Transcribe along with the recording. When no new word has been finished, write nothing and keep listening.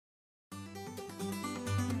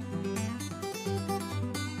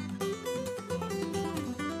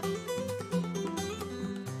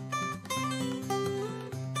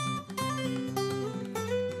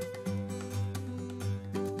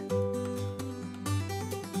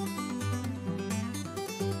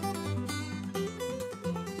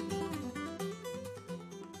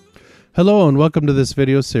Hello and welcome to this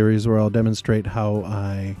video series where I'll demonstrate how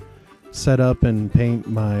I set up and paint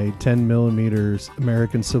my 10mm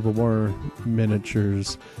American Civil War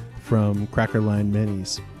miniatures from Crackerline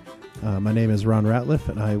Minis. My name is Ron Ratliff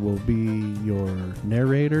and I will be your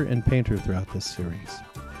narrator and painter throughout this series.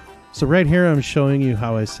 So right here I'm showing you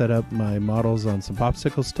how I set up my models on some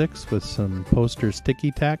popsicle sticks with some poster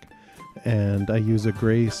sticky tack, and I use a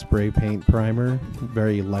gray spray paint primer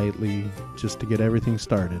very lightly just to get everything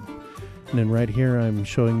started. And then right here I'm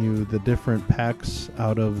showing you the different packs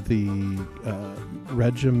out of the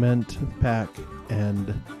regiment pack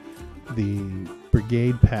and the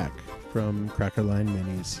brigade pack from Crackerline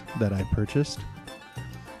Minis that I purchased.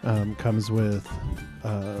 Comes with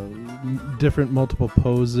different multiple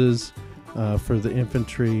poses for the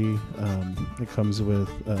infantry. It comes with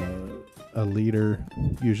a leader,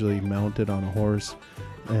 usually mounted on a horse,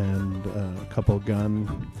 and a couple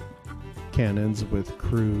gun cannons with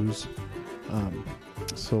crews.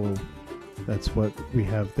 So that's what we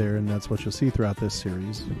have there, and that's what you'll see throughout this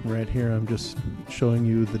series. Right here I'm just showing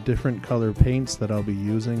you the different color paints that I'll be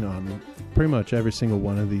using on pretty much every single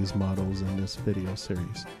one of these models in this video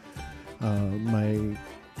series. My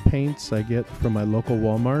paints I get from my local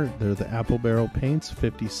Walmart. They're the apple barrel paints,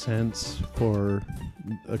 50 cents for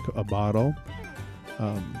a bottle.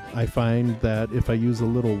 I find that if I use a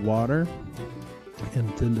little water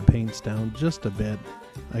and thin the paints down just a bit,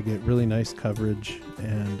 I get really nice coverage,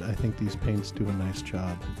 and I think these paints do a nice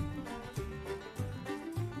job.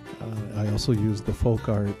 I also use the folk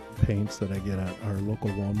art paints that I get at our local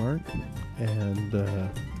Walmart, and the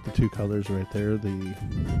two colors right there, the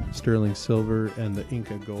sterling silver and the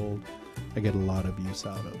Inca gold, I get a lot of use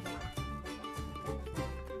out of.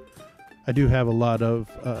 I do have a lot of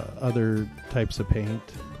other types of paint,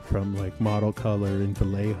 from like Model Color and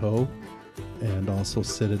Vallejo, and also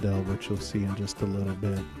Citadel, which you'll see in just a little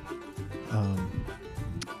bit.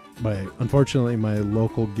 Unfortunately, my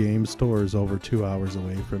local game store is over 2 hours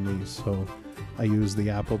away from me, so I use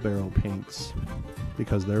the apple barrel paints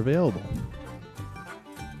because they're available.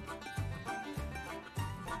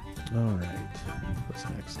 Alright, what's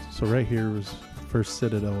next? So right here is first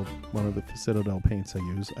Citadel, one of the Citadel paints I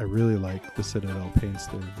use. I really like the Citadel paints.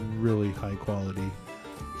 They're really high quality.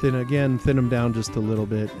 Thin them down just a little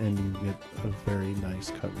bit and you get a very nice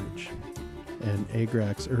coverage. And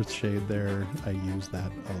Agrax Earthshade there, I use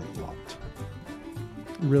that a lot.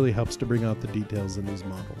 It really helps to bring out the details in these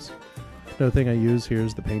models. Another thing I use here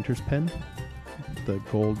is the painter's pen, the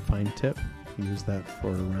gold fine tip. I use that for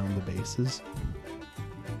around the bases.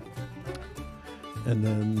 And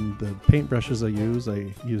then the paint brushes I use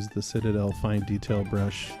the Citadel fine detail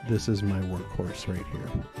brush. This is my workhorse right here.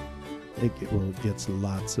 It gets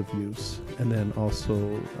lots of use. And then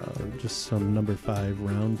also just some number 5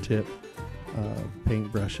 round tip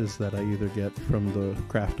paint brushes that I either get from the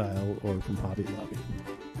craft aisle or from Hobby Lobby.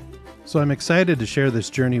 So I'm excited to share this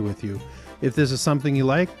journey with you. If this is something you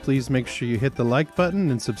like, please make sure you hit the like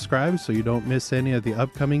button and subscribe so you don't miss any of the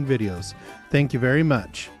upcoming videos. Thank you very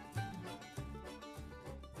much.